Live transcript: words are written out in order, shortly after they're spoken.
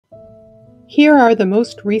Here are the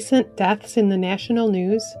most recent deaths in the national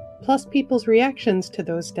news, plus people's reactions to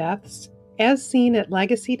those deaths, as seen at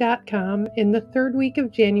Legacy.com in the third week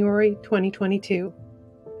of January 2022.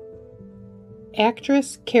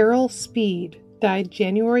 Actress Carol Speed died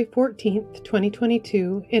January 14,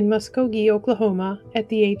 2022 in Muskogee, Oklahoma at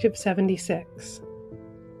the age of 76.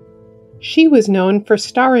 She was known for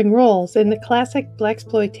starring roles in the classic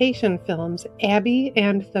blaxploitation films Abby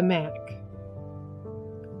and The Mac.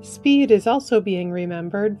 Speed is also being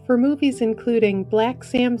remembered for movies including Black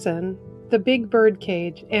Samson, The Big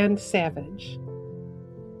Birdcage, and Savage.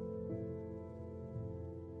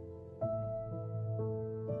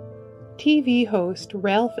 TV host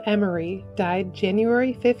Ralph Emery died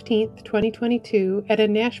January 15, 2022 at a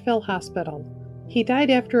Nashville hospital. He died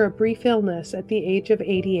after a brief illness at the age of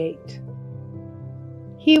 88.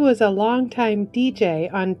 He was a longtime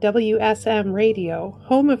DJ on WSM Radio,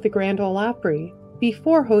 home of the Grand Ole Opry,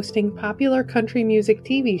 before hosting popular country music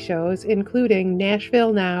TV shows including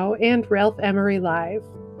Nashville Now and Ralph Emery Live.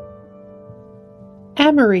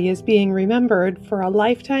 Emery is being remembered for a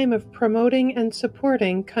lifetime of promoting and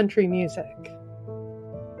supporting country music.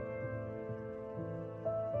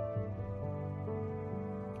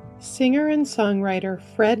 Singer and songwriter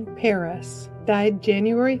Fred Parris died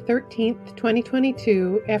January 13,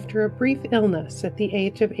 2022 after a brief illness at the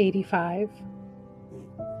age of 85.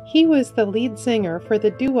 He was the lead singer for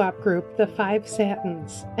the doo-wop group the Five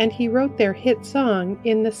Satins, and he wrote their hit song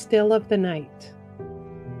In the Still of the Night.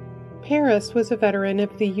 Parris was a veteran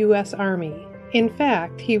of the U.S. Army. In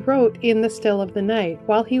fact, he wrote In the Still of the Night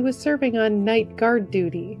while he was serving on night guard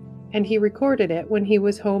duty, and he recorded it when he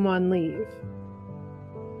was home on leave.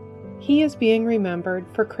 He is being remembered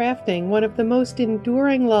for crafting one of the most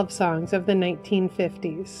enduring love songs of the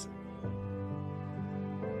 1950s.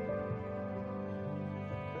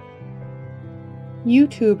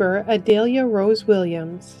 YouTuber Adalia Rose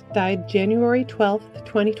Williams died January 12,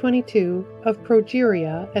 2022 of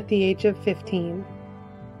progeria at the age of 15.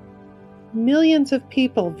 Millions of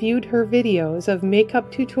people viewed her videos of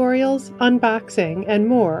makeup tutorials, unboxing, and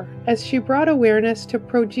more as she brought awareness to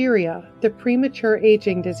progeria, the premature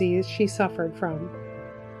aging disease she suffered from.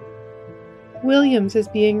 Williams is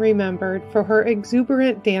being remembered for her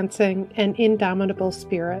exuberant dancing and indomitable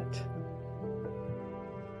spirit.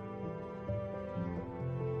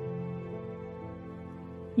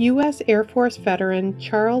 U.S. Air Force veteran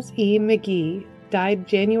Charles E. McGee died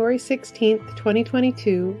January 16,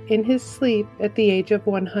 2022 in his sleep at the age of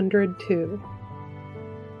 102.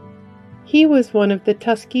 He was one of the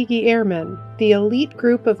Tuskegee Airmen, the elite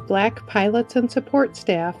group of black pilots and support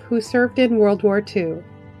staff who served in World War II.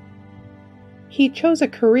 He chose a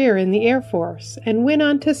career in the Air Force and went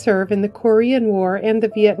on to serve in the Korean War and the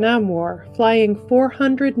Vietnam War, flying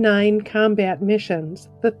 409 combat missions,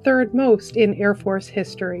 the third most in Air Force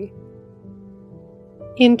history.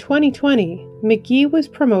 In 2020, McGee was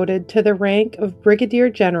promoted to the rank of Brigadier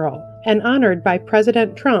General and honored by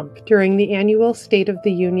President Trump during the annual State of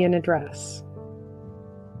the Union address.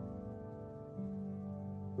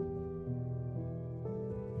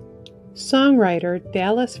 Songwriter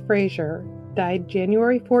Dallas Frazier died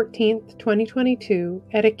January 14, 2022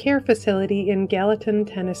 at a care facility in Gallatin,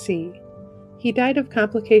 Tennessee. He died of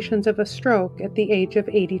complications of a stroke at the age of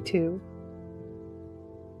 82.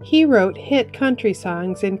 He wrote hit country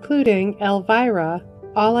songs including Elvira,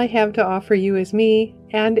 All I Have to Offer You Is Me,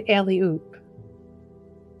 and Alley Oop.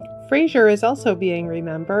 Frazier is also being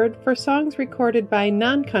remembered for songs recorded by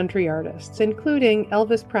non-country artists including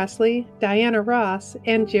Elvis Presley, Diana Ross,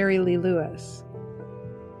 and Jerry Lee Lewis.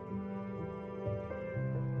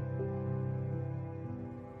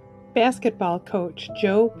 Basketball coach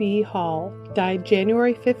Joe B. Hall died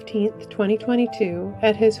January 15, 2022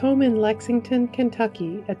 at his home in Lexington,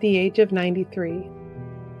 Kentucky at the age of 93.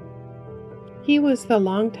 He was the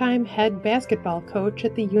longtime head basketball coach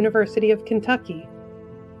at the University of Kentucky.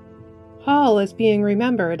 Hall is being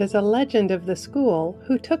remembered as a legend of the school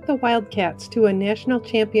who took the Wildcats to a national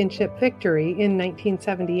championship victory in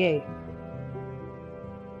 1978.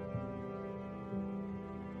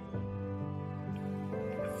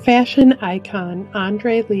 Fashion icon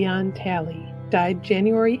André Leon Talley died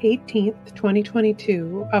January 18,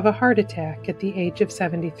 2022 of a heart attack at the age of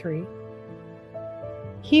 73.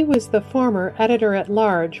 He was the former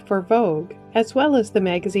editor-at-large for Vogue, as well as the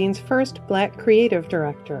magazine's first black creative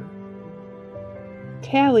director.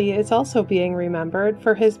 Talley is also being remembered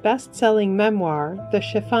for his best-selling memoir, The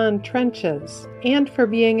Chiffon Trenches, and for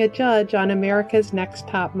being a judge on America's Next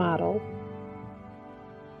Top Model.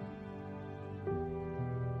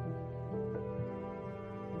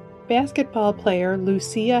 Basketball player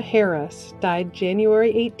Lusia Harris died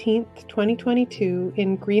January 18, 2022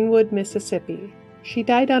 in Greenwood, Mississippi. She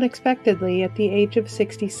died unexpectedly at the age of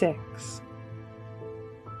 66.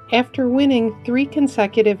 After winning 3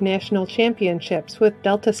 consecutive national championships with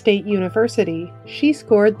Delta State University, she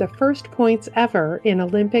scored the first points ever in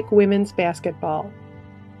Olympic women's basketball.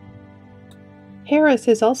 Harris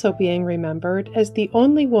is also being remembered as the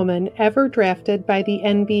only woman ever drafted by the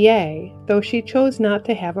NBA, though she chose not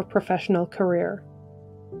to have a professional career.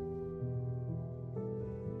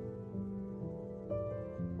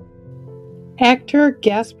 Actor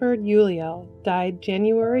Gaspard Ulliel died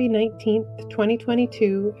January 19,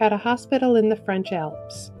 2022 at a hospital in the French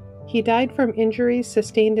Alps. He died from injuries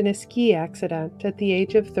sustained in a ski accident at the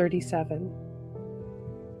age of 37.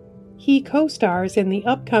 He co-stars in the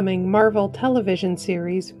upcoming Marvel television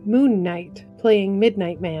series Moon Knight, playing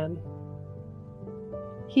Midnight Man.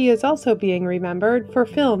 He is also being remembered for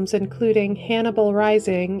films including Hannibal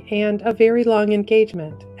Rising and A Very Long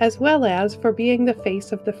Engagement, as well as for being the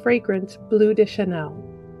face of the fragrance Bleu de Chanel.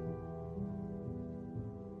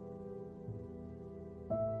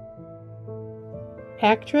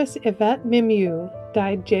 Actress Yvette Mimieux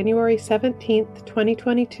died January 17,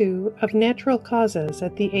 2022, of natural causes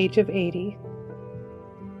at the age of 80.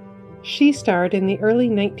 She starred in the early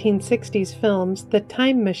 1960s films The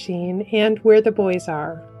Time Machine and Where the Boys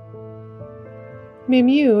Are.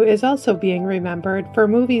 Mimieux is also being remembered for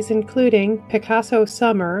movies including Picasso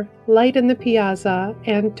Summer, Light in the Piazza,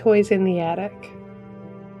 and Toys in the Attic.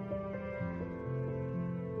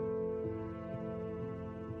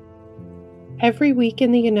 Every week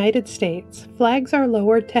in the United States, flags are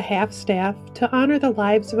lowered to half-staff to honor the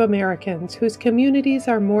lives of Americans whose communities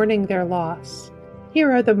are mourning their loss.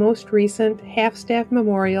 Here are the most recent half-staff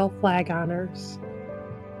memorial flag honors.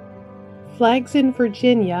 Flags in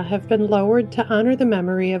Virginia have been lowered to honor the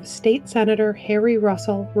memory of State Senator Harry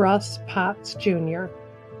Russell Russ Potts, Jr.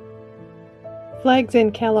 Flags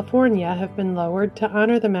in California have been lowered to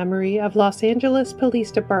honor the memory of Los Angeles Police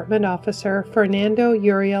Department officer Fernando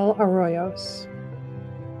Uriel Arroyos.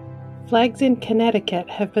 Flags in Connecticut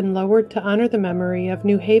have been lowered to honor the memory of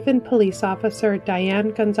New Haven police officer Diane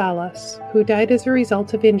Gonzalez, who died as a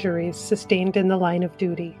result of injuries sustained in the line of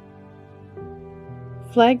duty.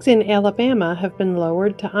 Flags in Alabama have been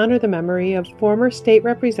lowered to honor the memory of former state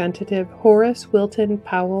representative Horace Wilton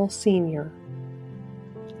Powell, Sr.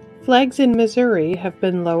 Flags in Missouri have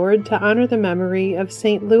been lowered to honor the memory of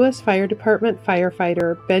St. Louis Fire Department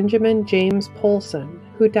firefighter Benjamin James Polson,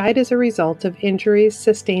 who died as a result of injuries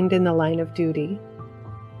sustained in the line of duty.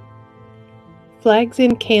 Flags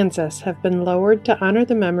in Kansas have been lowered to honor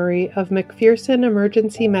the memory of McPherson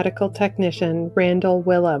Emergency Medical Technician Randall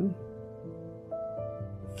Willem.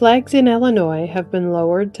 Flags in Illinois have been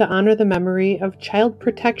lowered to honor the memory of Child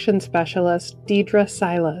Protection Specialist Deidre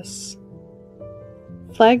Silas.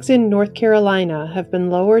 Flags in North Carolina have been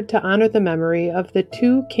lowered to honor the memory of the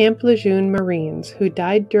 2 Camp Lejeune Marines who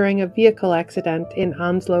died during a vehicle accident in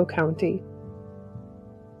Onslow County.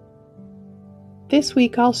 This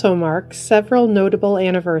week also marks several notable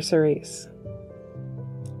anniversaries.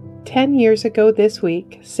 10 years ago this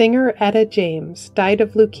week, singer Etta James died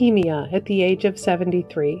of leukemia at the age of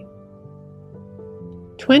 73.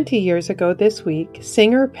 20 years ago this week,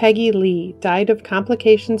 singer Peggy Lee died of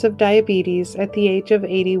complications of diabetes at the age of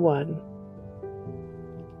 81.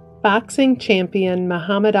 Boxing champion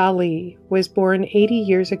Muhammad Ali was born 80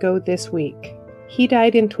 years ago this week. He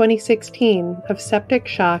died in 2016 of septic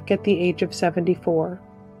shock at the age of 74.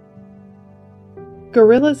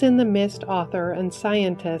 Gorillas in the Mist author and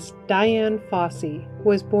scientist Diane Fossey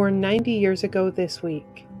was born 90 years ago this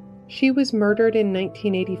week. She was murdered in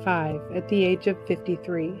 1985 at the age of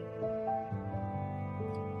 53.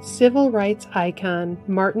 Civil rights icon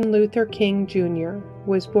Martin Luther King Jr.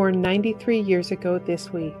 was born 93 years ago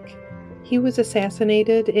this week. He was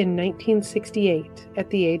assassinated in 1968 at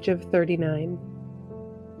the age of 39.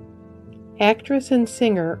 Actress and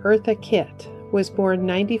singer Eartha Kitt was born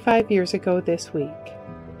 95 years ago this week.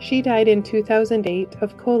 She died in 2008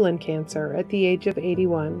 of colon cancer at the age of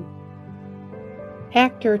 81.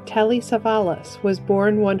 Actor Telly Savalas was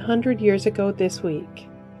born 100 years ago this week.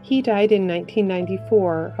 He died in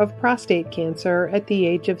 1994 of prostate cancer at the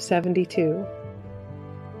age of 72.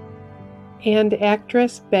 And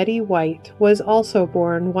actress Betty White was also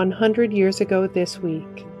born 100 years ago this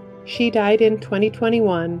week. She died in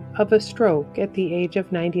 2021 of a stroke at the age of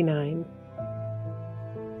 99.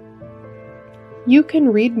 You can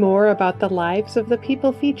read more about the lives of the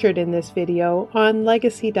people featured in this video on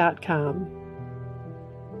Legacy.com.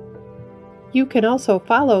 You can also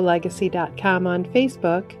follow Legacy.com on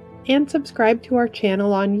Facebook and subscribe to our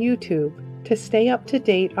channel on YouTube to stay up to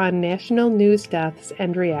date on national news deaths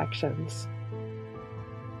and reactions.